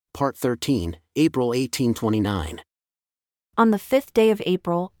Part 13, April 1829. On the 5th day of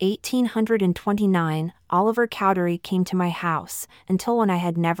April, 1829, Oliver Cowdery came to my house, until when I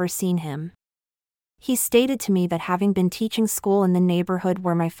had never seen him. He stated to me that having been teaching school in the neighborhood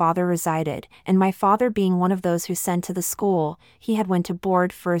where my father resided, and my father being one of those who sent to the school, he had went to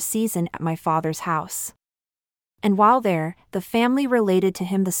board for a season at my father's house. And while there, the family related to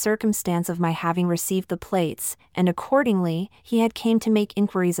him the circumstance of my having received the plates, and accordingly, he had came to make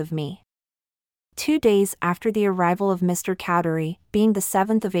inquiries of me. 2 days after the arrival of Mr. Cowdery, being the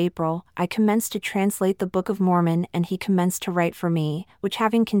 7th of April, I commenced to translate the Book of Mormon, and he commenced to write for me, which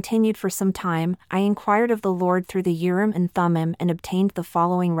having continued for some time, I inquired of the Lord through the Urim and Thummim and obtained the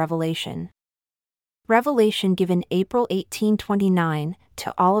following revelation. Revelation given April 1829,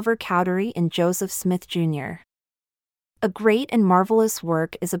 to Oliver Cowdery and Joseph Smith, Jr. A great and marvelous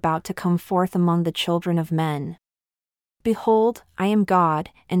work is about to come forth among the children of men. Behold, I am God,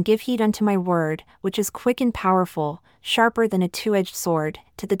 and give heed unto my word, which is quick and powerful, sharper than a two-edged sword,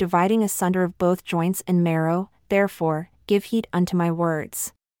 to the dividing asunder of both joints and marrow, therefore, give heed unto my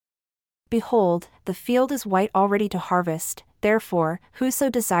words. Behold, the field is white already to harvest, therefore, whoso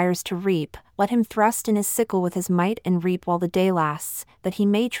desires to reap, let him thrust in his sickle with his might and reap while the day lasts, that he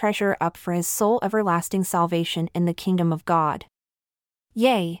may treasure up for his soul everlasting salvation in the kingdom of God.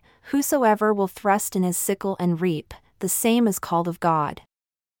 Yea, whosoever will thrust in his sickle and reap, the same is called of God.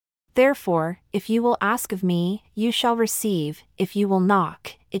 Therefore, if you will ask of me, you shall receive; if you will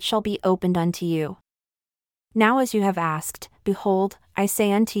knock, it shall be opened unto you. Now as you have asked, behold, I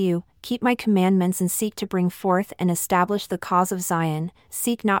say unto you, keep my commandments and seek to bring forth and establish the cause of Zion,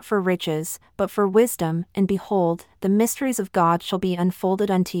 seek not for riches, but for wisdom, and behold, the mysteries of God shall be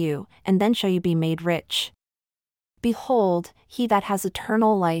unfolded unto you, and then shall you be made rich. Behold, he that has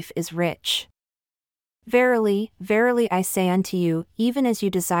eternal life is rich. Verily, verily I say unto you, even as you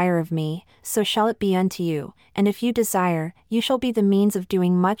desire of me, so shall it be unto you, and if you desire, you shall be the means of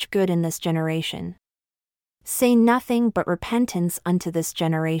doing much good in this generation. Say nothing but repentance unto this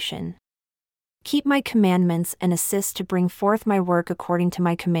generation. Keep my commandments and assist to bring forth my work according to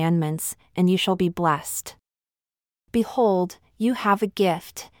my commandments, and you shall be blessed. Behold, you have a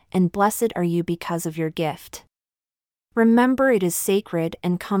gift, and blessed are you because of your gift. Remember it is sacred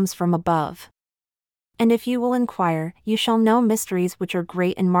and comes from above. And if you will inquire, you shall know mysteries which are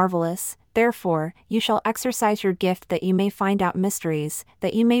great and marvelous, therefore, you shall exercise your gift that you may find out mysteries,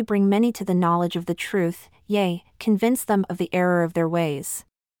 that you may bring many to the knowledge of the truth, yea, convince them of the error of their ways.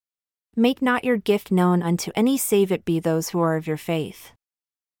 Make not your gift known unto any save it be those who are of your faith.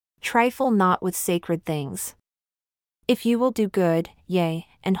 Trifle not with sacred things. If you will do good, yea,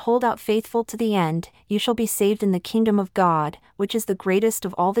 and hold out faithful to the end, you shall be saved in the kingdom of God, which is the greatest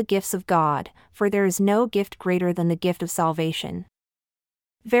of all the gifts of God, for there is no gift greater than the gift of salvation.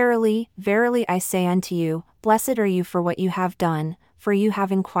 Verily, verily I say unto you, blessed are you for what you have done, for you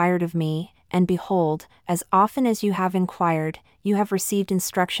have inquired of me, and behold, as often as you have inquired, you have received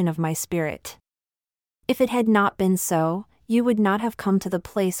instruction of my Spirit. If it had not been so, you would not have come to the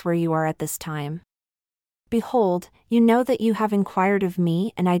place where you are at this time. Behold, you know that you have inquired of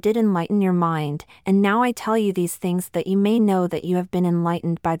me, and I did enlighten your mind, and now I tell you these things that you may know that you have been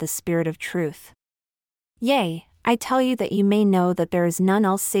enlightened by the Spirit of truth. Yea, I tell you that you may know that there is none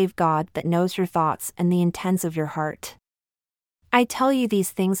else save God that knows your thoughts and the intents of your heart. I tell you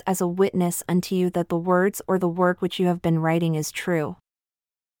these things as a witness unto you that the words or the work which you have been writing is true.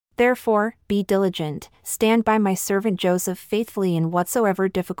 Therefore, be diligent, stand by my servant Joseph faithfully in whatsoever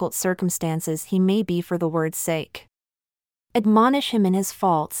difficult circumstances he may be for the word's sake. Admonish him in his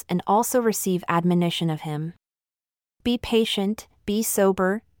faults and also receive admonition of him. Be patient, be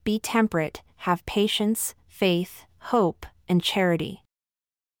sober, be temperate, have patience, faith, hope, and charity.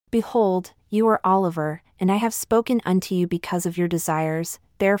 Behold, you are Oliver, and I have spoken unto you because of your desires,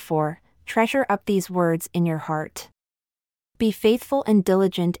 therefore, treasure up these words in your heart. Be faithful and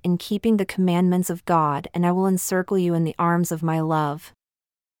diligent in keeping the commandments of God, and I will encircle you in the arms of my love.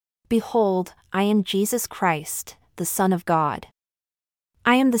 Behold, I am Jesus Christ, the Son of God.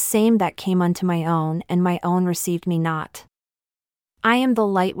 I am the same that came unto my own, and my own received me not. I am the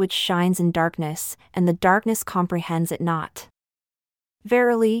light which shines in darkness, and the darkness comprehends it not.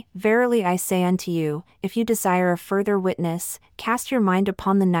 Verily, verily I say unto you, if you desire a further witness, cast your mind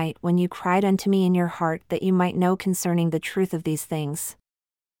upon the night when you cried unto me in your heart that you might know concerning the truth of these things.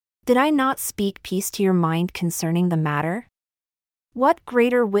 Did I not speak peace to your mind concerning the matter? What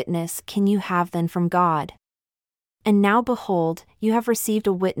greater witness can you have than from God? And now behold, you have received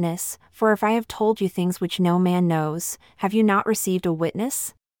a witness, for if I have told you things which no man knows, have you not received a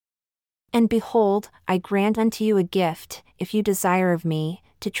witness? And behold, I grant unto you a gift, if you desire of me,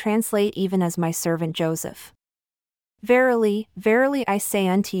 to translate even as my servant Joseph. Verily, verily I say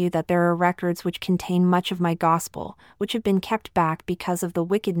unto you that there are records which contain much of my gospel, which have been kept back because of the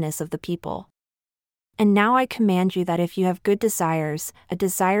wickedness of the people. And now I command you that if you have good desires, a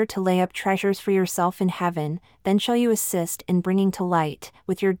desire to lay up treasures for yourself in heaven, then shall you assist in bringing to light,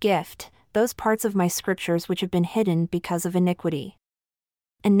 with your gift, those parts of my scriptures which have been hidden because of iniquity.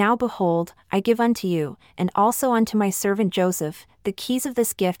 And now behold, I give unto you, and also unto my servant Joseph, the keys of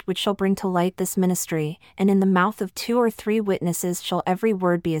this gift which shall bring to light this ministry, and in the mouth of 2 or 3 witnesses shall every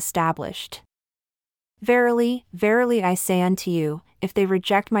word be established. Verily, verily I say unto you, if they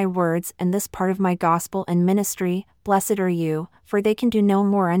reject my words and this part of my gospel and ministry, blessed are you, for they can do no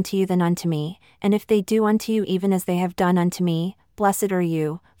more unto you than unto me, and if they do unto you even as they have done unto me, blessed are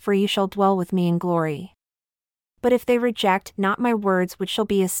you, for you shall dwell with me in glory. But if they reject not my words which shall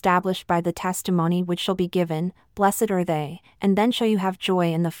be established by the testimony which shall be given, blessed are they, and then shall you have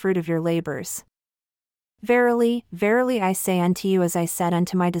joy in the fruit of your labors. Verily, verily I say unto you as I said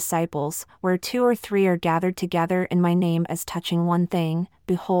unto my disciples, where 2 or 3 are gathered together in my name as touching one thing,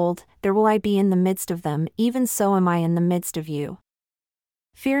 behold, there will I be in the midst of them, even so am I in the midst of you.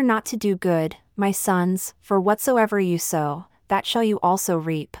 Fear not to do good, my sons, for whatsoever you sow, that shall you also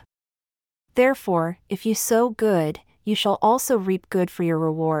reap. Therefore, if you sow good, you shall also reap good for your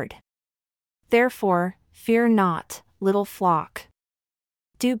reward. Therefore, fear not, little flock.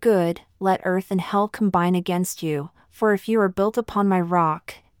 Do good, let earth and hell combine against you, for if you are built upon my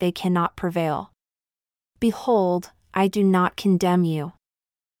rock, they cannot prevail. Behold, I do not condemn you.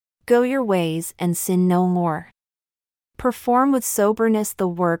 Go your ways and sin no more. Perform with soberness the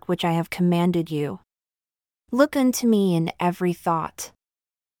work which I have commanded you. Look unto me in every thought.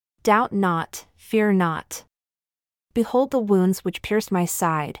 Doubt not, fear not. Behold the wounds which pierced my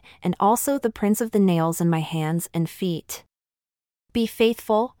side, and also the prints of the nails in my hands and feet. Be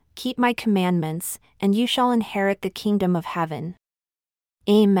faithful, keep my commandments, and you shall inherit the kingdom of heaven.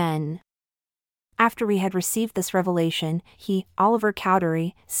 Amen. After we had received this revelation, he, Oliver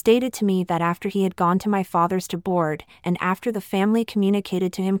Cowdery, stated to me that after he had gone to my father's to board, and after the family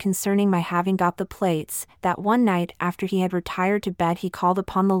communicated to him concerning my having got the plates, that one night after he had retired to bed he called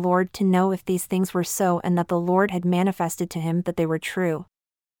upon the Lord to know if these things were so, and that the Lord had manifested to him that they were true.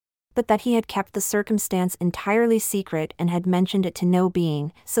 But that he had kept the circumstance entirely secret and had mentioned it to no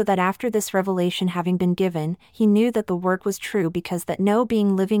being, so that after this revelation having been given, he knew that the work was true, because that no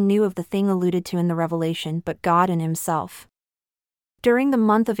being living knew of the thing alluded to in the revelation but God and himself. During the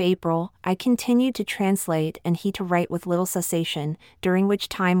month of April, I continued to translate and he to write with little cessation, during which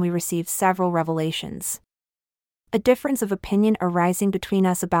time we received several revelations. A difference of opinion arising between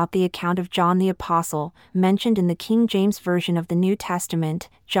us about the account of John the Apostle, mentioned in the King James Version of the New Testament,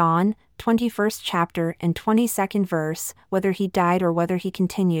 John, 21st chapter and 22nd verse, whether he died or whether he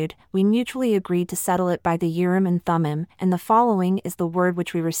continued, we mutually agreed to settle it by the Urim and Thummim, and the following is the word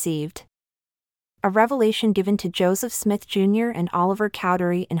which we received. A revelation given to Joseph Smith Jr. and Oliver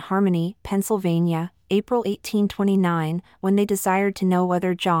Cowdery in Harmony, Pennsylvania, April 1829, when they desired to know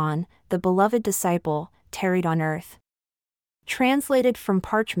whether John, the beloved disciple, tarried on earth. Translated from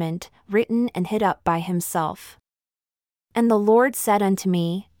parchment, written and hid up by himself. And the Lord said unto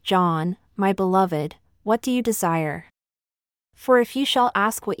me, John, my beloved, what do you desire? For if you shall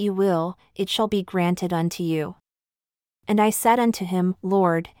ask what you will, it shall be granted unto you. And I said unto him,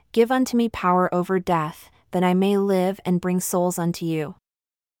 Lord, give unto me power over death, that I may live and bring souls unto you.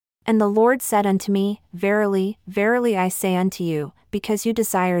 And the Lord said unto me, Verily, verily I say unto you, because you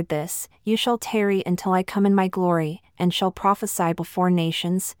desired this, you shall tarry until I come in my glory, and shall prophesy before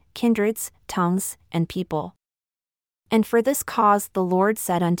nations, kindreds, tongues, and people. And for this cause the Lord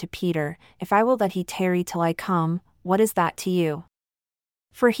said unto Peter, If I will that he tarry till I come, what is that to you?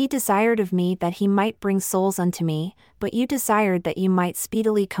 For he desired of me that he might bring souls unto me, but you desired that you might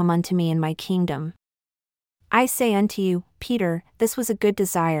speedily come unto me in my kingdom. I say unto you, Peter, this was a good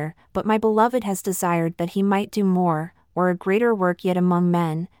desire, but my beloved has desired that he might do more, or a greater work yet among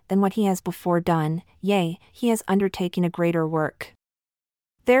men, than what he has before done, yea, he has undertaken a greater work.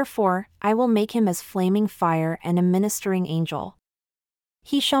 Therefore, I will make him as flaming fire and a ministering angel.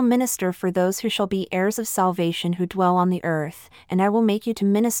 He shall minister for those who shall be heirs of salvation who dwell on the earth, and I will make you to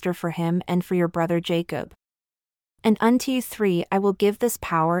minister for him and for your brother Jacob. And unto you 3 I will give this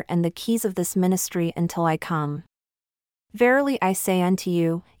power and the keys of this ministry until I come. Verily I say unto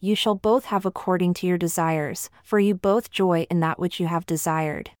you, you shall both have according to your desires, for you both joy in that which you have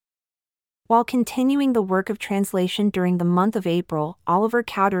desired. While continuing the work of translation during the month of April, Oliver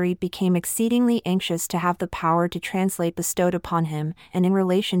Cowdery became exceedingly anxious to have the power to translate bestowed upon him, and in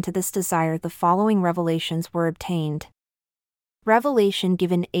relation to this desire the following revelations were obtained. Revelation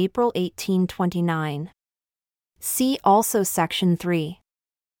given April 1829. See also Section 3.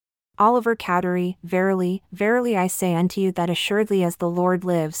 Oliver Cowdery, verily, verily I say unto you that assuredly as the Lord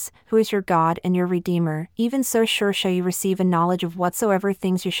lives, who is your God and your Redeemer, even so sure shall you receive a knowledge of whatsoever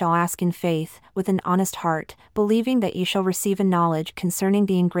things you shall ask in faith, with an honest heart, believing that ye shall receive a knowledge concerning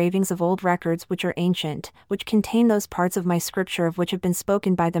the engravings of old records which are ancient, which contain those parts of my scripture of which have been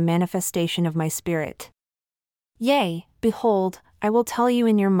spoken by the manifestation of my Spirit. Yea, behold, I will tell you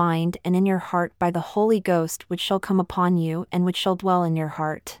in your mind and in your heart by the Holy Ghost which shall come upon you and which shall dwell in your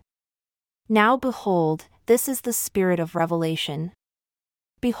heart. Now behold, this is the spirit of revelation.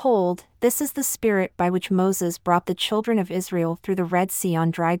 Behold, this is the spirit by which Moses brought the children of Israel through the Red Sea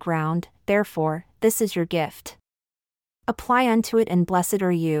on dry ground, therefore, this is your gift. Apply unto it and blessed are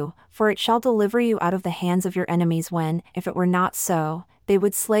you, for it shall deliver you out of the hands of your enemies when, if it were not so, they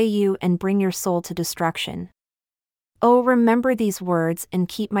would slay you and bring your soul to destruction. Oh, remember these words and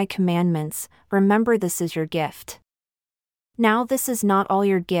keep my commandments, remember this is your gift. Now this is not all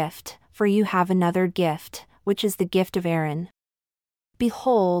your gift, for you have another gift, which is the gift of Aaron.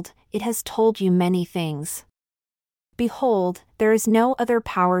 Behold, it has told you many things. Behold, there is no other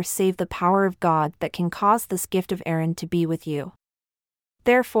power save the power of God that can cause this gift of Aaron to be with you.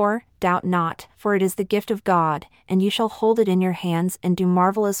 Therefore, doubt not, for it is the gift of God, and you shall hold it in your hands and do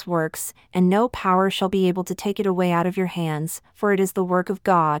marvelous works, and no power shall be able to take it away out of your hands, for it is the work of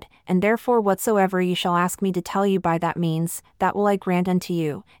God, and therefore whatsoever you shall ask me to tell you by that means, that will I grant unto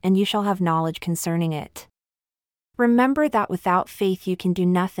you, and you shall have knowledge concerning it. Remember that without faith you can do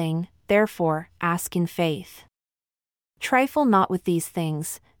nothing, therefore, ask in faith. Trifle not with these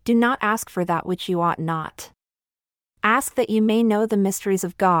things, do not ask for that which you ought not. Ask that you may know the mysteries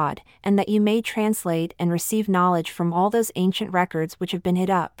of God, and that you may translate and receive knowledge from all those ancient records which have been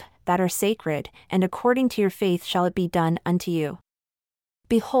hid up, that are sacred, and according to your faith shall it be done unto you.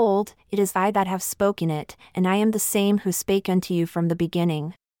 Behold, it is I that have spoken it, and I am the same who spake unto you from the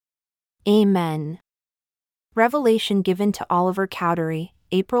beginning. Amen. Revelation given to Oliver Cowdery,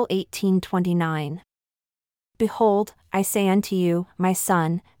 April 1829. Behold, I say unto you, my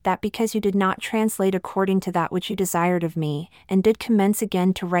son, that because you did not translate according to that which you desired of me, and did commence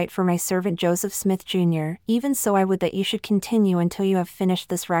again to write for my servant Joseph Smith Jr., even so I would that you should continue until you have finished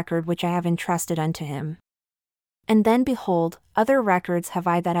this record which I have entrusted unto him. And then behold, other records have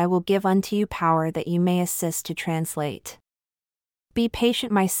I that I will give unto you power that you may assist to translate. Be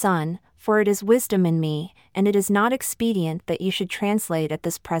patient, my son, for it is wisdom in me, and it is not expedient that you should translate at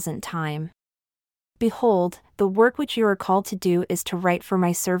this present time. Behold, the work which you are called to do is to write for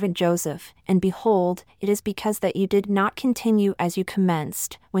my servant Joseph, and behold, it is because that you did not continue as you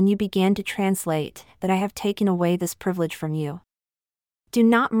commenced, when you began to translate, that I have taken away this privilege from you. Do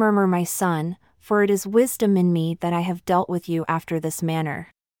not murmur, my son, for it is wisdom in me that I have dealt with you after this manner.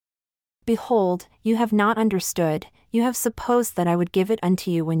 Behold, you have not understood, you have supposed that I would give it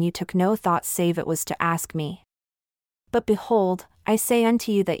unto you when you took no thought save it was to ask me. But behold, I say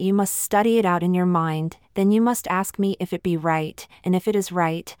unto you that you must study it out in your mind, then you must ask me if it be right, and if it is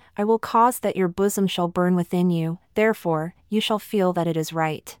right, I will cause that your bosom shall burn within you, therefore, you shall feel that it is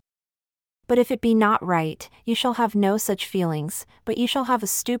right. But if it be not right, you shall have no such feelings, but you shall have a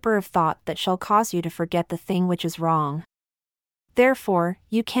stupor of thought that shall cause you to forget the thing which is wrong. Therefore,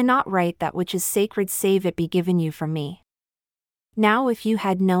 you cannot write that which is sacred save it be given you from me. Now if you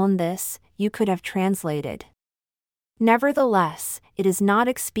had known this, you could have translated. Nevertheless, it is not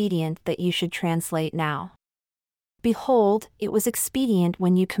expedient that you should translate now. Behold, it was expedient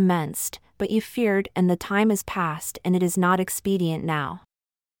when you commenced, but you feared, and the time is past, and it is not expedient now.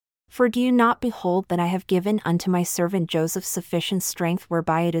 For do you not behold that I have given unto my servant Joseph sufficient strength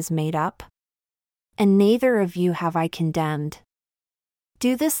whereby it is made up? And neither of you have I condemned.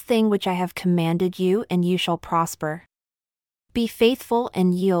 Do this thing which I have commanded you, and you shall prosper. Be faithful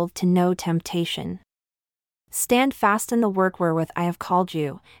and yield to no temptation. Stand fast in the work wherewith I have called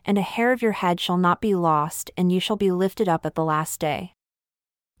you, and a hair of your head shall not be lost, and you shall be lifted up at the last day.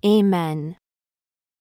 Amen.